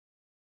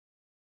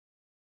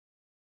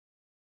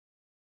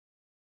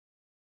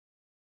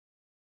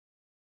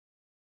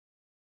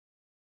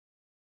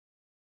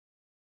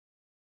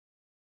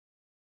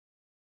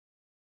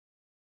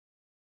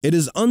It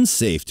is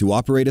unsafe to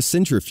operate a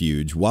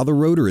centrifuge while the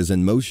rotor is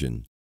in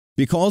motion.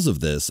 Because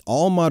of this,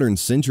 all modern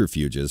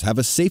centrifuges have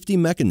a safety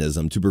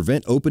mechanism to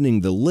prevent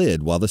opening the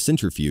lid while the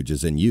centrifuge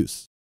is in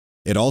use.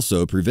 It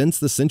also prevents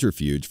the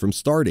centrifuge from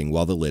starting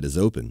while the lid is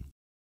open.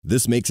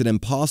 This makes it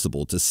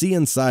impossible to see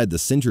inside the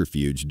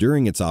centrifuge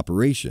during its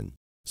operation.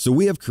 So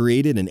we have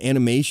created an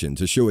animation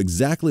to show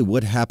exactly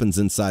what happens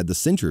inside the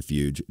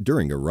centrifuge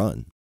during a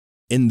run.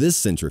 In this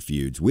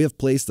centrifuge, we have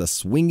placed a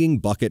swinging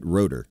bucket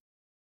rotor.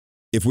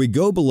 If we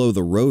go below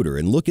the rotor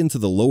and look into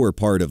the lower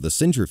part of the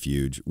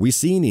centrifuge, we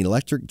see an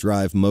electric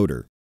drive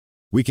motor.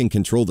 We can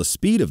control the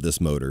speed of this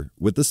motor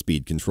with the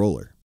speed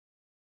controller.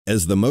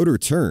 As the motor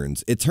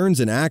turns, it turns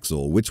an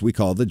axle, which we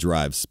call the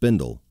drive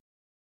spindle.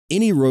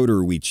 Any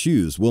rotor we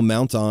choose will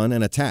mount on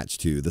and attach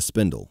to the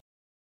spindle.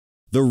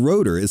 The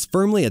rotor is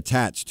firmly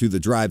attached to the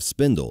drive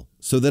spindle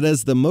so that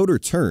as the motor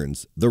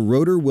turns, the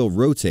rotor will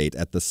rotate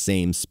at the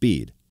same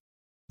speed.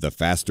 The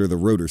faster the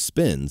rotor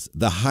spins,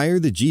 the higher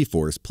the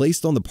g-force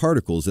placed on the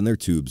particles in their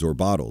tubes or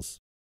bottles.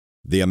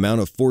 The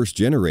amount of force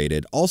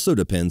generated also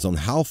depends on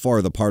how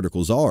far the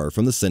particles are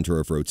from the center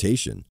of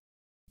rotation.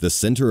 The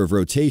center of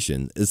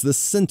rotation is the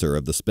center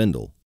of the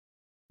spindle.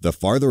 The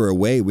farther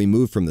away we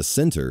move from the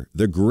center,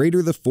 the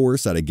greater the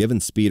force at a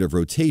given speed of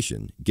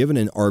rotation, given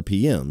in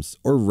RPMs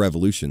or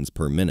revolutions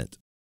per minute.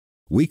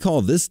 We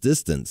call this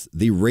distance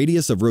the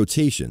radius of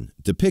rotation,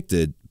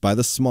 depicted by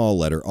the small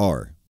letter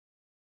r.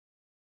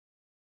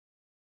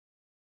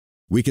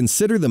 We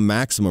consider the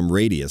maximum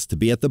radius to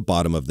be at the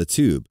bottom of the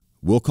tube.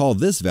 We'll call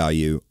this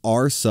value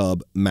r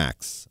sub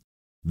max.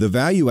 The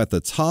value at the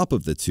top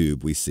of the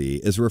tube we see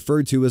is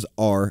referred to as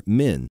r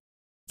min,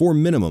 for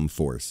minimum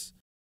force.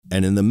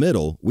 And in the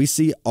middle, we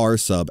see r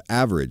sub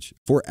average,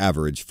 for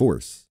average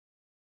force.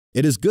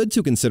 It is good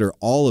to consider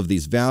all of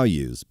these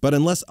values, but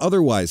unless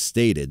otherwise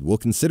stated, we'll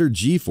consider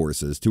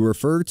g-forces to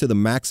refer to the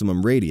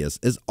maximum radius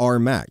as r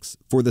max,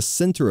 for the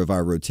center of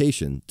our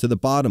rotation to the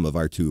bottom of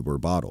our tube or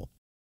bottle.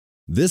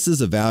 This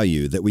is a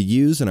value that we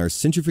use in our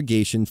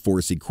centrifugation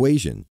force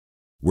equation,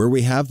 where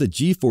we have the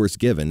g-force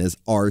given as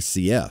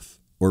RCF,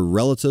 or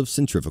relative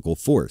centrifugal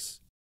force.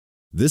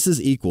 This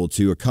is equal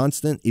to a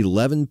constant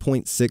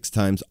 11.6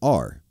 times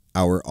r,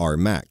 our r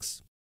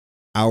max.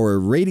 Our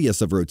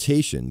radius of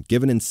rotation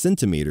given in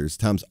centimeters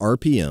times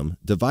RPM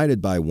divided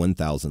by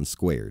 1,000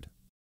 squared.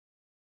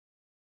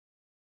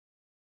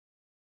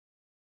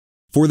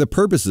 For the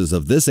purposes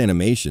of this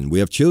animation, we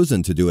have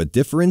chosen to do a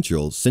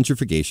differential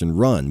centrifugation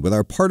run with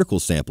our particle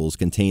samples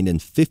contained in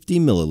 50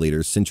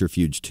 milliliter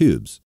centrifuge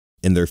tubes,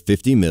 in their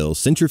 50 ml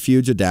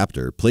centrifuge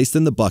adapter placed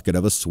in the bucket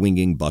of a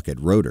swinging bucket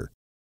rotor.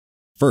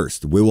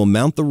 First, we will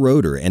mount the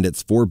rotor and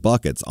its 4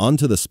 buckets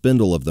onto the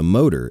spindle of the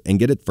motor and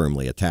get it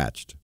firmly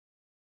attached.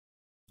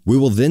 We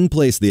will then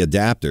place the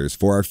adapters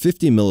for our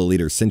 50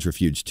 milliliter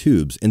centrifuge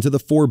tubes into the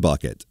 4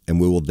 bucket,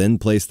 and we will then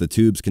place the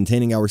tubes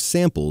containing our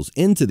samples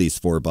into these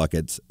 4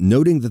 buckets,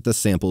 noting that the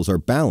samples are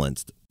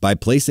balanced by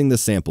placing the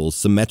samples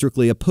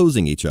symmetrically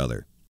opposing each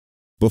other.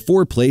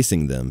 Before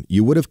placing them,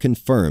 you would have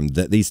confirmed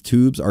that these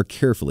tubes are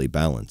carefully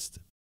balanced.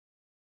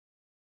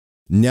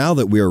 Now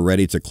that we are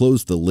ready to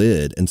close the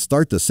lid and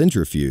start the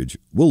centrifuge,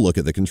 we'll look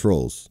at the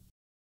controls.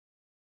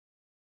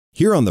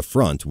 Here on the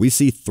front, we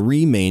see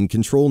 3 main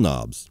control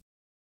knobs.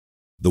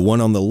 The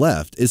one on the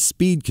left is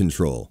speed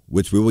control,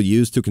 which we will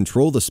use to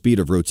control the speed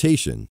of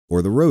rotation,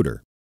 or the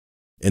rotor.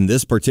 In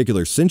this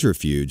particular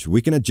centrifuge,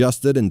 we can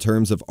adjust it in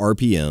terms of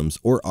RPMs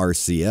or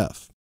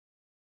RCF.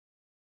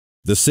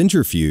 The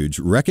centrifuge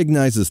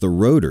recognizes the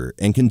rotor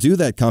and can do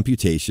that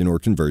computation or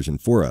conversion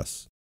for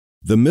us.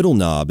 The middle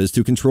knob is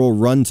to control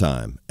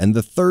runtime, and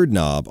the third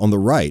knob on the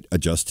right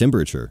adjusts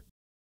temperature.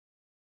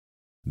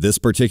 This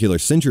particular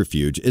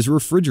centrifuge is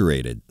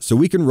refrigerated, so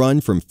we can run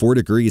from 4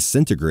 degrees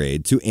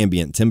centigrade to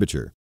ambient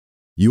temperature.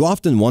 You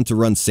often want to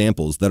run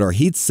samples that are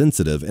heat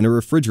sensitive in a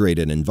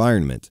refrigerated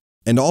environment.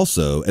 And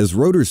also, as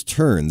rotors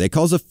turn, they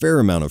cause a fair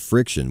amount of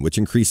friction, which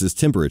increases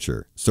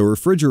temperature, so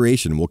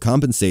refrigeration will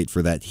compensate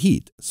for that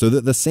heat so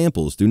that the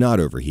samples do not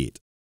overheat.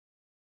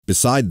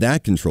 Beside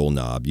that control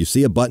knob, you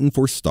see a button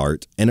for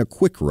start and a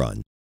quick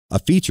run, a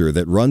feature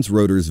that runs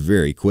rotors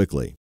very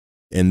quickly.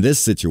 In this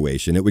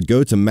situation, it would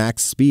go to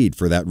max speed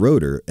for that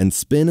rotor and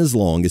spin as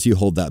long as you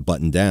hold that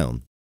button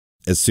down.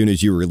 As soon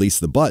as you release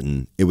the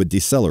button, it would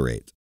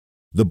decelerate.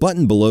 The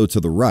button below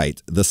to the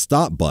right, the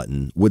stop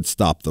button, would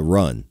stop the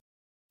run.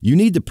 You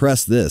need to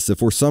press this if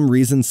for some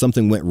reason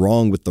something went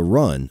wrong with the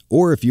run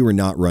or if you were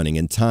not running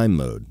in time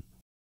mode.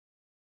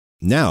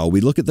 Now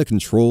we look at the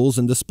controls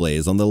and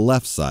displays on the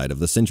left side of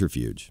the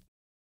centrifuge.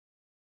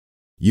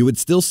 You would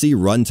still see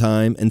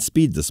runtime and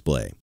speed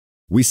display.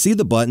 We see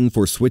the button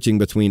for switching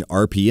between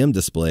RPM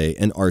display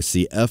and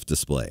RCF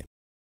display.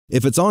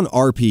 If it's on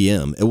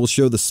RPM, it will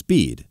show the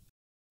speed.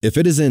 If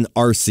it is in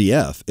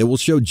RCF, it will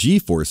show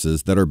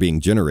g-forces that are being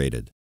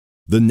generated.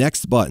 The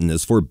next button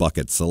is for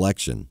bucket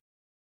selection.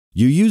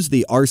 You use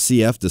the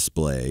RCF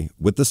display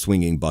with the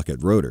swinging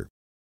bucket rotor.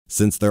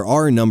 Since there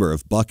are a number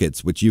of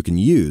buckets which you can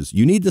use,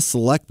 you need to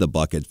select the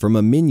bucket from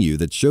a menu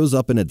that shows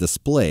up in a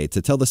display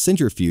to tell the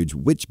centrifuge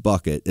which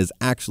bucket is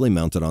actually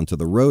mounted onto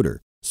the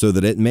rotor, so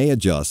that it may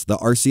adjust the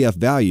RCF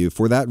value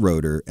for that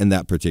rotor and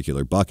that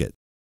particular bucket.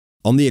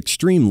 On the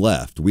extreme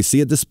left, we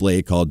see a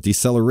display called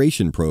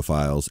deceleration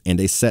profiles and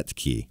a set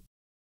key.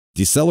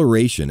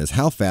 Deceleration is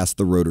how fast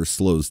the rotor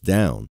slows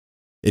down.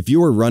 If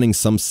you are running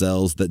some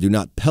cells that do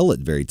not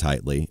pellet very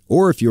tightly,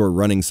 or if you are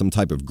running some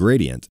type of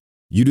gradient,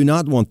 you do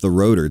not want the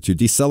rotor to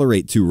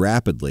decelerate too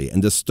rapidly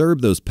and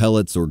disturb those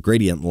pellets or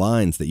gradient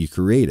lines that you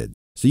created,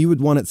 so you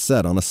would want it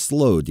set on a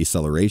slow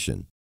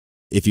deceleration.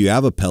 If you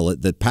have a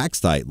pellet that packs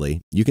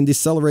tightly, you can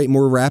decelerate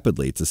more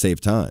rapidly to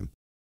save time.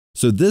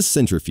 So this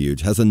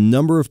centrifuge has a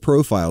number of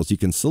profiles you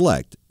can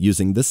select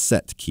using the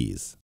set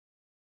keys.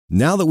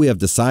 Now that we have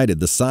decided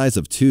the size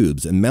of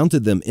tubes and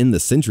mounted them in the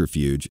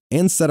centrifuge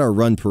and set our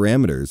run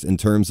parameters in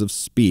terms of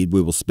speed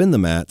we will spin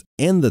them at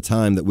and the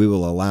time that we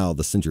will allow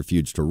the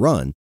centrifuge to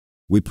run,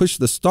 we push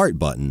the start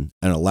button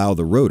and allow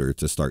the rotor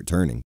to start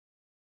turning.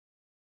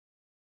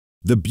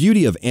 The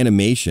beauty of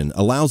animation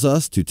allows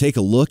us to take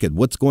a look at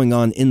what's going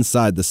on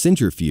inside the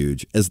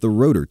centrifuge as the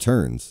rotor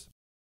turns.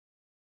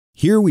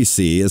 Here we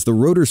see as the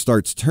rotor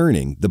starts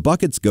turning, the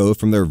buckets go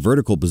from their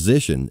vertical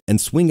position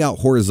and swing out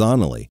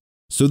horizontally,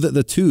 so that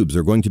the tubes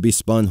are going to be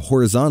spun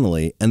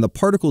horizontally and the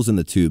particles in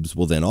the tubes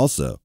will then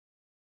also.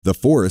 The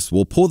force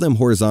will pull them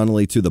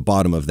horizontally to the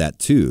bottom of that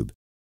tube.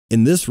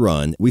 In this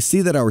run, we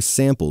see that our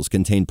samples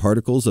contain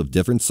particles of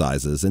different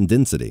sizes and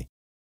density.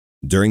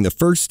 During the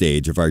first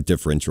stage of our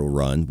differential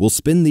run, we'll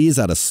spin these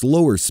at a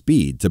slower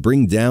speed to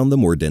bring down the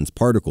more dense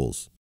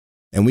particles.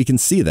 And we can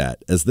see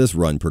that as this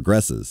run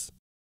progresses.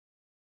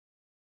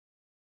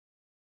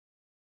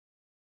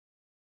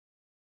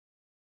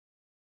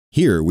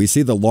 Here we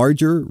see the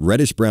larger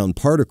reddish-brown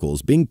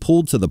particles being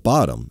pulled to the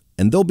bottom,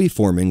 and they'll be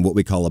forming what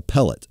we call a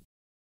pellet.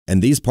 And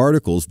these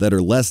particles that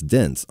are less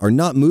dense are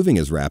not moving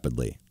as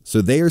rapidly,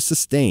 so they are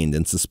sustained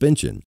in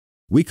suspension.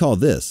 We call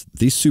this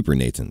the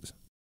supernatant.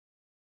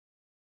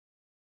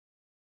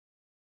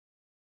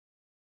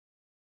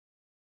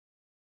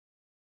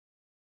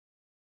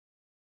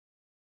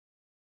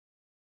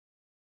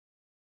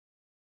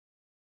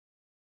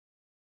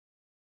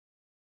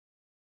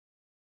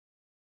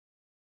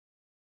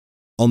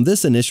 On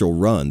this initial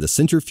run, the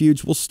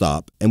centrifuge will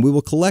stop and we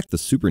will collect the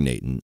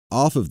supernatant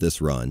off of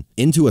this run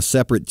into a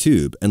separate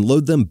tube and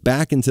load them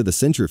back into the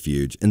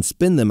centrifuge and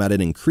spin them at an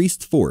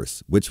increased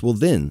force, which will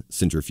then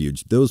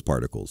centrifuge those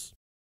particles.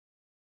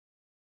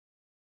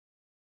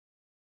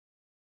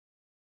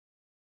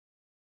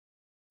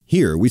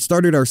 Here, we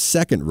started our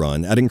second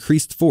run at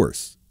increased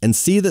force and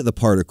see that the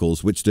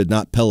particles which did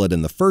not pellet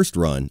in the first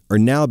run are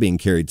now being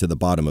carried to the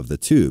bottom of the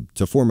tube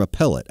to form a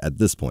pellet at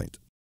this point.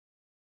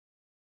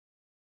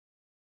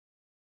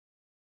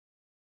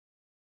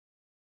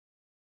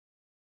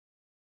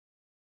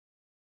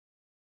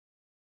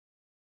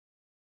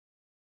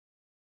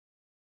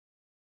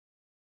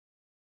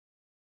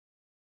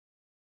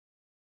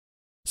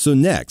 So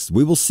next,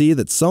 we will see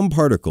that some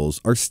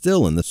particles are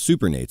still in the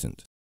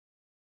supernatant.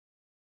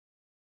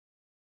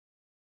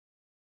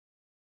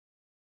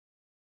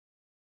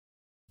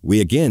 We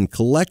again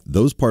collect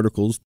those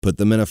particles, put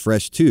them in a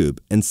fresh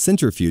tube, and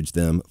centrifuge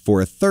them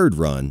for a third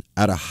run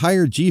at a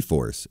higher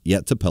G-force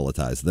yet to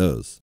pelletize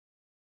those.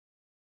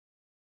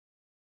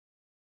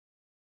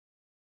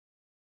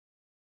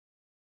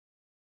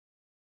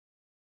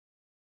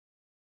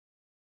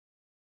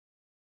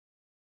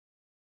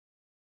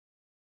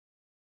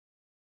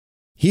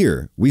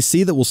 Here, we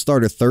see that we'll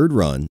start a third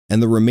run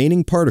and the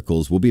remaining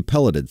particles will be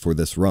pelleted for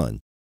this run.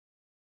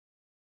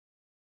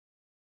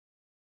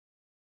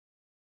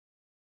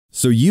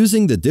 So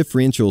using the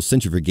differential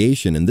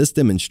centrifugation in this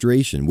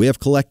demonstration, we have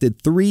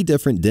collected 3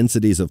 different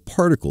densities of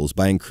particles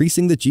by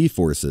increasing the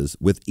G-forces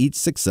with each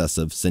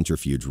successive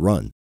centrifuge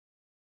run.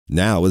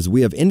 Now, as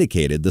we have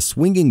indicated, the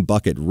swinging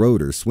bucket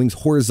rotor swings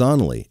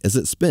horizontally as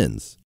it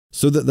spins,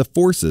 so that the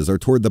forces are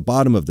toward the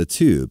bottom of the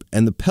tube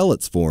and the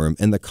pellets form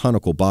in the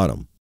conical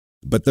bottom.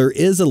 But there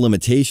is a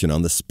limitation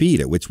on the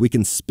speed at which we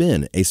can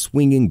spin a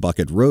swinging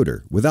bucket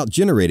rotor without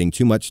generating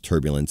too much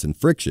turbulence and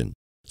friction.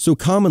 So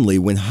commonly,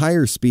 when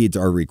higher speeds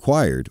are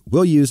required,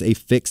 we'll use a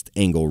fixed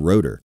angle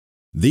rotor.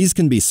 These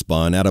can be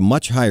spun at a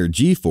much higher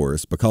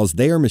G-force because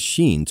they are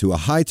machined to a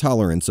high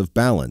tolerance of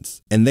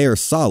balance, and they are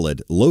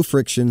solid, low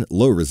friction,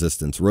 low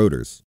resistance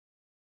rotors.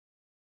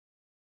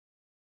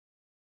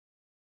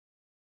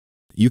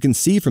 You can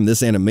see from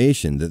this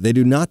animation that they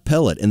do not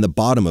pellet in the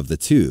bottom of the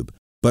tube,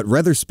 but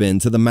rather spin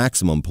to the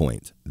maximum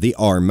point, the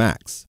R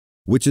max,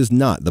 which is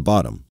not the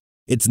bottom.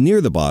 It's near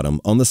the bottom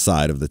on the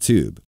side of the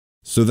tube.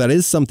 So that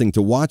is something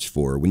to watch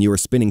for when you are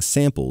spinning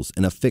samples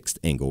in a fixed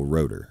angle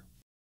rotor.